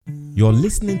You're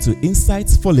listening to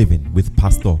Insights for Living with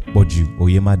Pastor Boju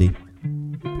Oyemade.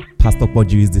 Pastor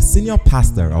Boju is the senior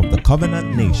pastor of the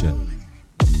Covenant Nation.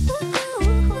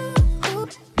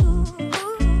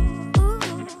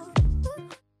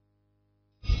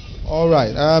 All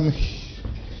right,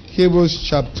 Hebrews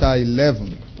chapter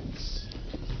 11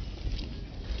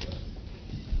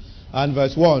 and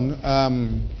verse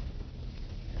 1.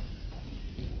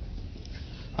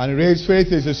 And it reads,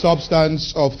 faith is the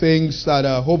substance of things that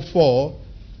are hoped for,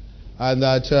 and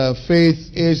that faith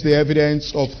is the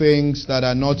evidence of things that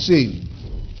are not seen.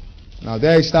 Now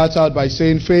there he starts out by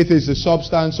saying faith is the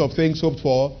substance of things hoped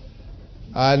for,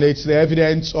 and it's the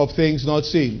evidence of things not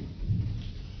seen.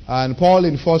 And Paul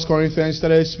in 1 Corinthians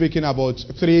started speaking about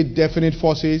three definite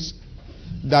forces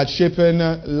that shapen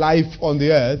life on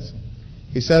the earth.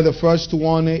 He said the first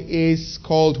one is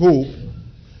called hope.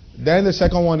 Then the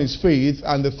second one is faith,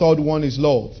 and the third one is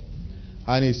love.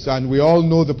 And we all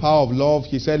know the power of love.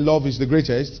 He said love is the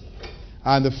greatest.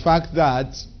 And the fact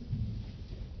that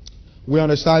we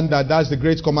understand that that's the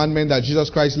great commandment that Jesus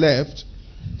Christ left,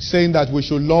 saying that we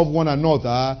should love one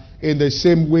another in the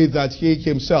same way that he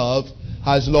himself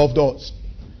has loved us.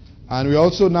 And we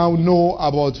also now know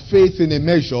about faith in a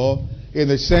measure, in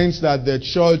the sense that the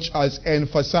church has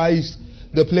emphasized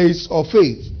the place of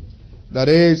faith. That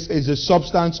is the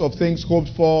substance of things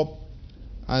hoped for.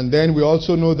 And then we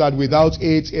also know that without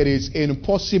it, it is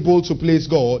impossible to please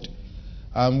God.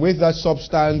 And with that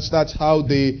substance, that's how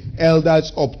the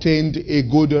elders obtained a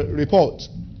good report.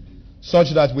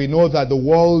 Such that we know that the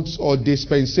worlds or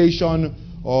dispensation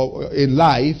in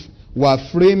life were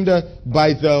framed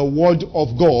by the word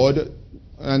of God.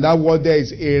 And that word there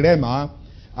is a rhema.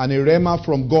 And a rhema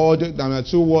from God, there are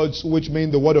two words which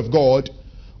mean the word of God.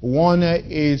 One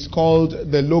is called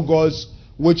the Logos,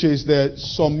 which is the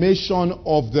summation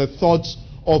of the thoughts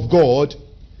of God.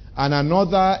 And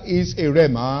another is a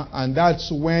Rhema, and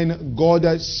that's when God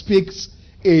speaks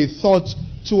a thought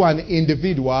to an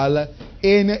individual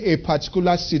in a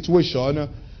particular situation,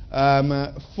 and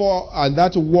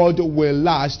that word will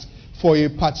last for a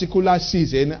particular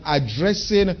season,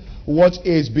 addressing what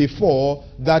is before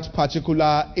that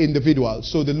particular individual.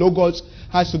 So the Logos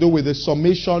has to do with the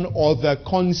summation or the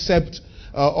concept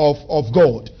of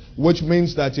God, which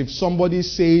means that if somebody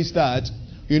says that,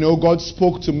 God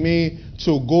spoke to me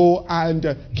to go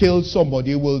and kill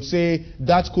somebody, will say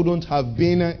that couldn't have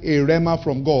been a rhema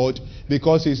from God,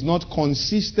 because it's not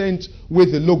consistent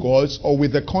with the Logos or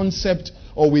with the concept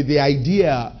or with the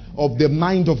idea of the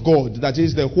mind of God. That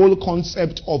is the whole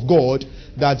concept of God,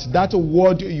 that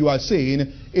word you are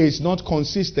saying is not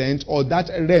consistent, or that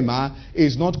rhema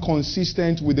is not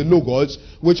consistent with the Logos,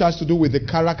 which has to do with the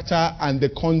character and the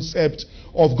concept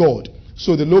of God.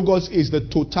 So the Logos is the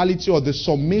totality or the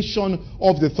summation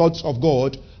of the thoughts of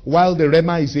God, while the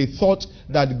rhema is a thought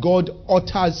that God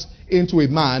utters into a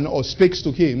man or speaks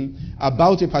to him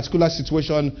about a particular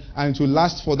situation, and to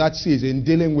last for that season,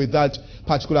 dealing with that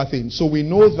particular thing. So we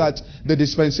know that the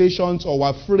dispensations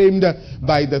were framed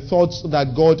by the thoughts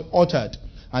that God uttered.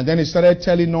 And then he started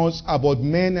telling us about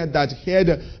men that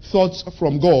heard thoughts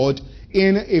from God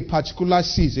in a particular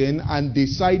season and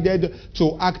decided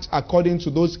to act according to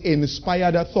those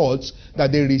inspired thoughts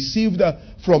that they received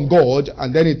from God.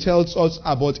 And then it tells us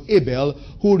about Abel,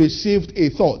 who received a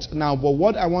thought. Now, but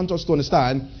what I want us to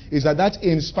understand is that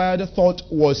inspired thought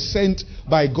was sent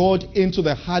by God into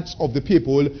the hearts of the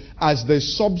people as the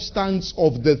substance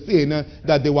of the thing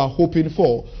that they were hoping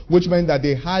for, which meant that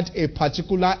they had a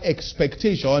particular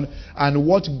expectation, and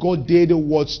what God did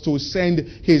was to send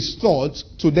his thoughts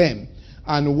to them.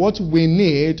 And what we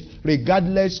need,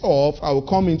 regardless of, I will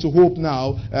come into hope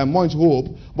now, more into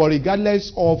hope, but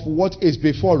regardless of what is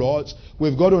before us,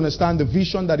 we've got to understand the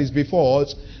vision that is before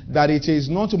us, that it is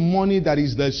not money that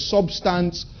is the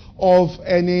substance of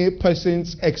any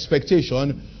person's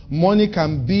expectation. Money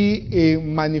can be a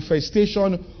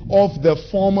manifestation of the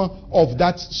form of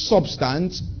that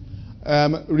substance.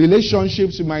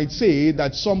 Relationships, you might say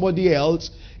that somebody else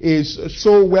is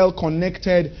so well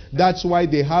connected, that's why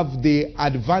they have the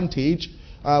advantage.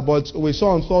 But we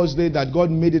saw on Thursday that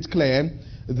God made it clear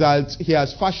that he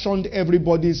has fashioned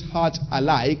everybody's heart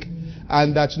alike,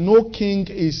 and that no king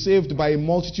is saved by a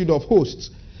multitude of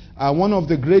hosts. One of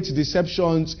the great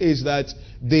deceptions is that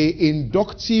the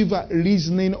inductive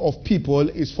reasoning of people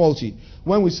is faulty.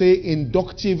 When we say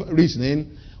inductive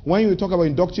reasoning, when you talk about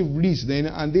inductive reasoning,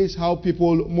 and this is how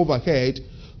people move ahead,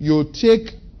 you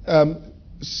take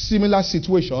similar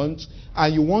situations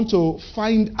and you want to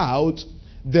find out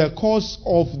the cause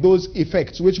of those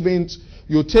effects, which means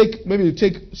you take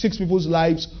 6 people's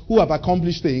lives who have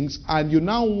accomplished things, and you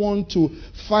now want to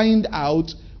find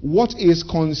out what is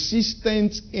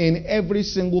consistent in every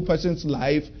single person's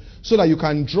life, so that you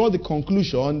can draw the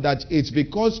conclusion that it's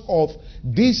because of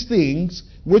these things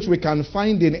which we can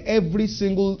find in every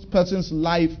single person's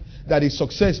life that is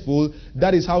successful.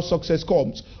 That is how success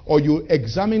comes. Or you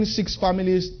examine 6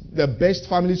 families, the best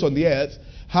families on the earth,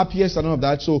 happiest and all of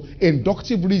that. So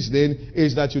inductive reasoning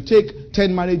is that you take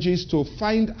 10 marriages to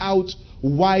find out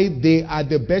why they are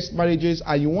the best marriages,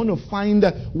 and you want to find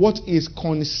what is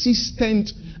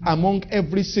consistent among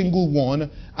every single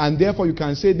one, and therefore you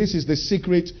can say this is the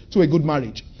secret to a good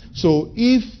marriage. So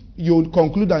if you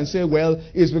conclude and say, well,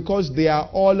 it's because they are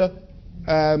all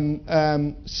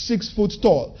 6 foot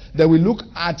tall, then we look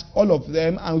at all of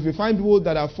them, and if we find people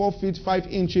that are 4 feet 5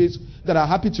 inches that are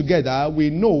happy together, we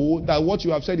know that what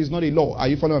you have said is not a law. Are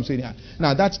you following what I'm saying here?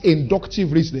 Now that's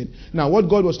inductive reasoning. Now what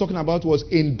God was talking about was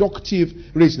inductive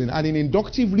reasoning, and in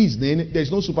inductive reasoning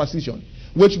there's no superstition,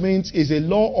 which means is a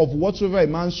law of whatsoever a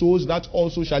man sows, that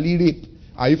also shall he reap.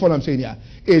 Are you following what I'm saying here?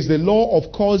 Is the law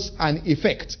of cause and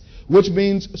effect, which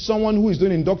means someone who is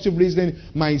doing inductive reasoning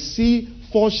might see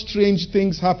 4 strange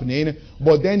things happening,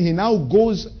 but then he now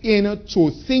goes in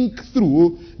to think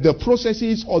through the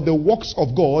processes or the works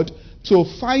of God to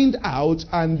find out,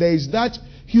 and there is that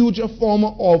huge form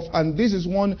of, and this is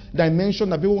one dimension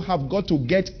that people have got to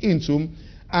get into,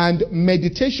 and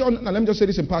meditation, and let me just say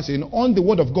this in passing, on the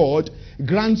word of God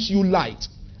grants you light.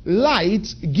 Light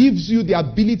gives you the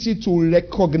ability to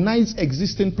recognize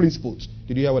existing principles.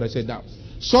 Did you hear what I said now?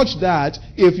 Such that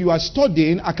if you are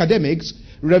studying academics,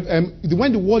 when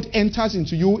the word enters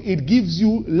into you, it gives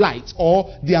you light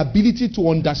or the ability to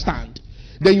understand.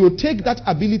 Then you take that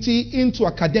ability into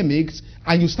academics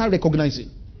and you start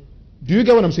recognizing. Do you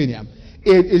get what I'm saying here?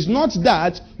 It is not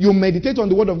that you meditate on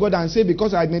the word of God and say,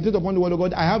 because I meditate upon the word of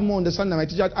God, I have more understanding than my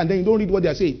teacher, and then you don't read what they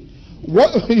are saying.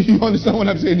 What you understand what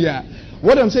I'm saying here?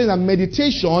 What I'm saying is that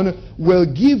meditation will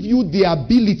give you the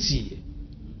ability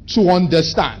to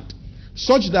understand,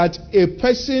 such that a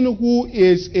person who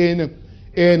is in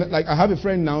like, I have a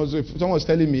friend now, so if someone was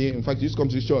telling me, in fact he used to come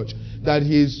to this church, that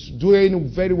he's doing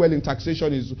very well in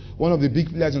taxation, is one of the big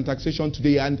players in taxation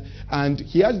today, and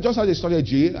he just has a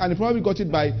strategy, and he probably got it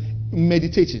by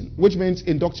meditating, which means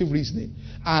inductive reasoning.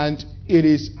 And it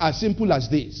is as simple as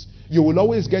this: you will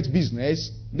always get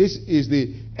business. This is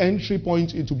the entry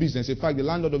point into business. In fact, the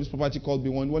landlord of this property called me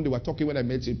when they were talking, when I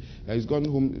met him. He's gone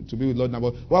home to be with Lord now.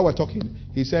 But while we're talking,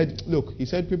 he said, look, he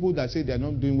said people that say they're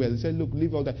not doing well. He said, look,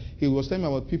 leave all that. He was telling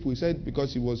me about people. He said,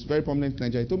 because he was very prominent in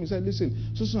Nigeria, he told me, he said,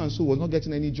 listen, so and so was not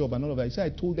getting any job and all of that. He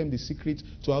said, I told them the secret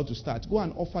to how to start. Go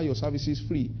and offer your services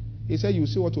free. He said, you will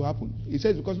see what will happen. He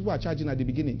said, because people are charging at the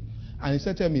beginning. And he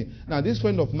said, tell me, now this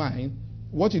friend of mine,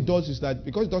 what he does is that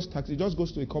because he does tax, he just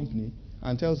goes to a company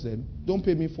and tells them, don't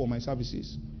pay me for my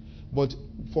services, but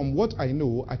from what I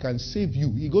know, I can save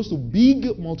you. He goes to big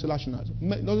multinationals,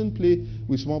 doesn't play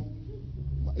with small.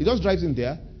 He just drives in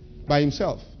there by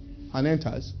himself and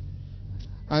enters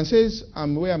and says,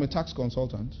 I'm a tax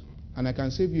consultant and I can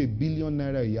save you £1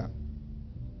 billion a year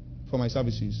for my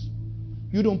services.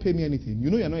 You don't pay me anything.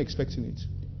 You know you're not expecting it.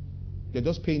 You're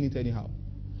just paying it anyhow.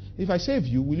 If I save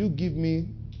you, will you give me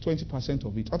 20%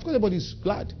 of it? Of course, everybody's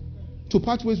glad to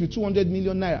part ways with 200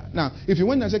 million naira. Now, if you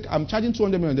went and said, I'm charging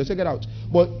 200 million, they'll say, get out.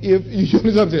 But if you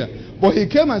understand what I'm saying? But he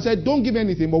came and said, don't give me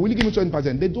anything, but will you give me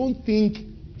 20%? They don't think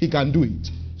he can do it.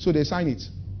 So they sign it.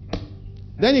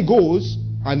 Then he goes,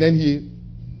 and then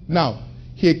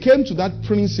he came to that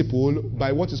principle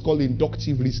by what is called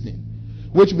inductive reasoning,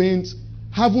 which means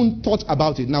having thought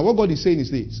about it. Now, what God is saying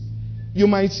is this: you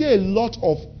might see a lot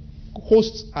of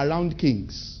hosts around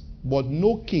kings, but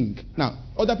no king. Now,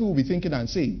 other people will be thinking and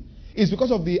saying, it's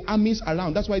because of the armies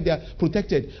around. That's why they are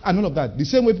protected and all of that. The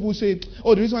same way people say,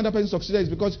 oh, the reason why that person succeeded is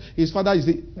because his father is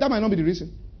the... That might not be the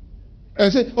reason.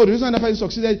 And say, oh, the reason why that person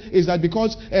succeeded is that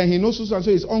because he knows so and so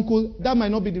his uncle. That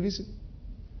might not be the reason.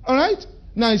 All right?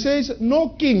 Now he says,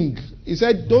 no king. He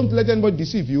said, don't let anybody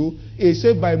deceive you. Is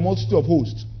saved by a multitude of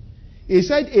hosts. He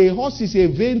said, a horse is a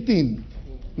vain thing.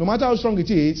 No matter how strong it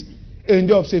is, in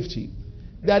day of safety.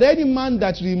 That any man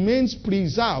that remains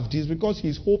preserved is because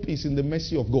his hope is in the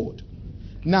mercy of God.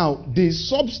 Now, the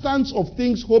substance of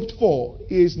things hoped for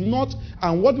is not,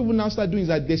 and what people now start doing is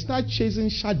that they start chasing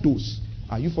shadows.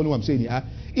 Are you following what I'm saying here?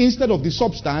 Instead of the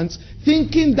substance,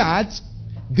 thinking that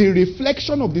the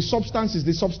reflection of the substance is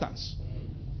the substance.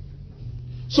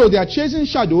 So they are chasing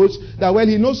shadows that, well,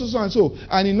 he knows so and so,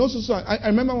 and he knows so. I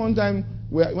remember one time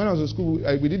when I was in school,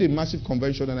 we did a massive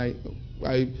convention, and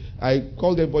I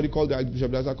called everybody, called the Archbishop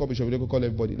Daza, called Bishop Oyedepo, called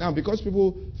everybody. Now, because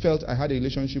people felt I had a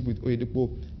relationship with Oyedepo,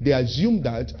 they assumed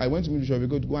that I went to meet Bishop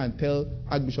Oyedepo to go and tell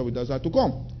Archbishop Daza to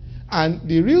come. And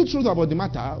the real truth about the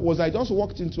matter was I just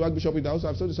walked into Archbishop Idahosa,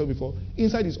 I've said this before,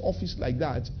 inside his office like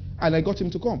that, and I got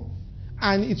him to come.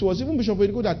 And it was even Bishop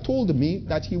Oyedepo that told me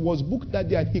that he was booked that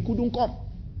day and he couldn't come.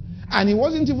 And he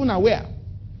wasn't even aware.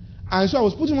 And so I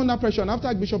was putting him under pressure, and after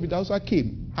Archbishop Idahosa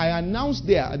came, I announced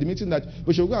there at the meeting that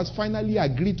Bishop Oyedepo has finally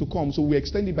agreed to come, so we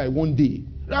extended by 1 day.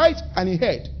 Right? And he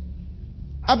heard.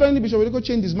 Apparently Bishop Oyedepo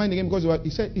changed his mind again because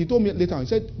he told me later on, he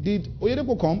said, did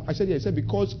Oyedepo come? I said, yeah. He said,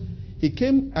 because he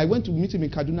came, I went to meet him in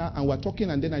Kaduna and we were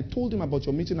talking, and then I told him about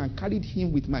your meeting and carried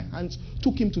him with my hands,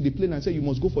 took him to the plane and said, you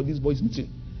must go for this boys' meeting.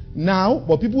 Now,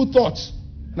 but people thought,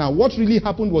 now what really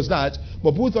happened was that,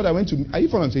 but people thought I went to, are you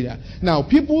following what I'm saying here? Now,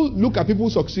 people look at people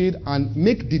succeed and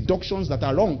make deductions that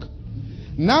are wrong.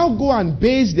 Now go and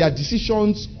base their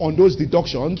decisions on those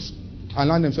deductions and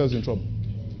land themselves in trouble.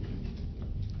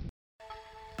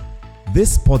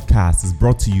 This podcast is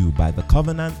brought to you by the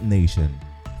Covenant Nation.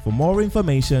 For more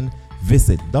information,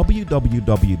 visit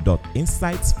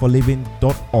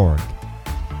www.insightsforliving.org.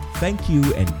 Thank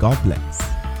you and God bless.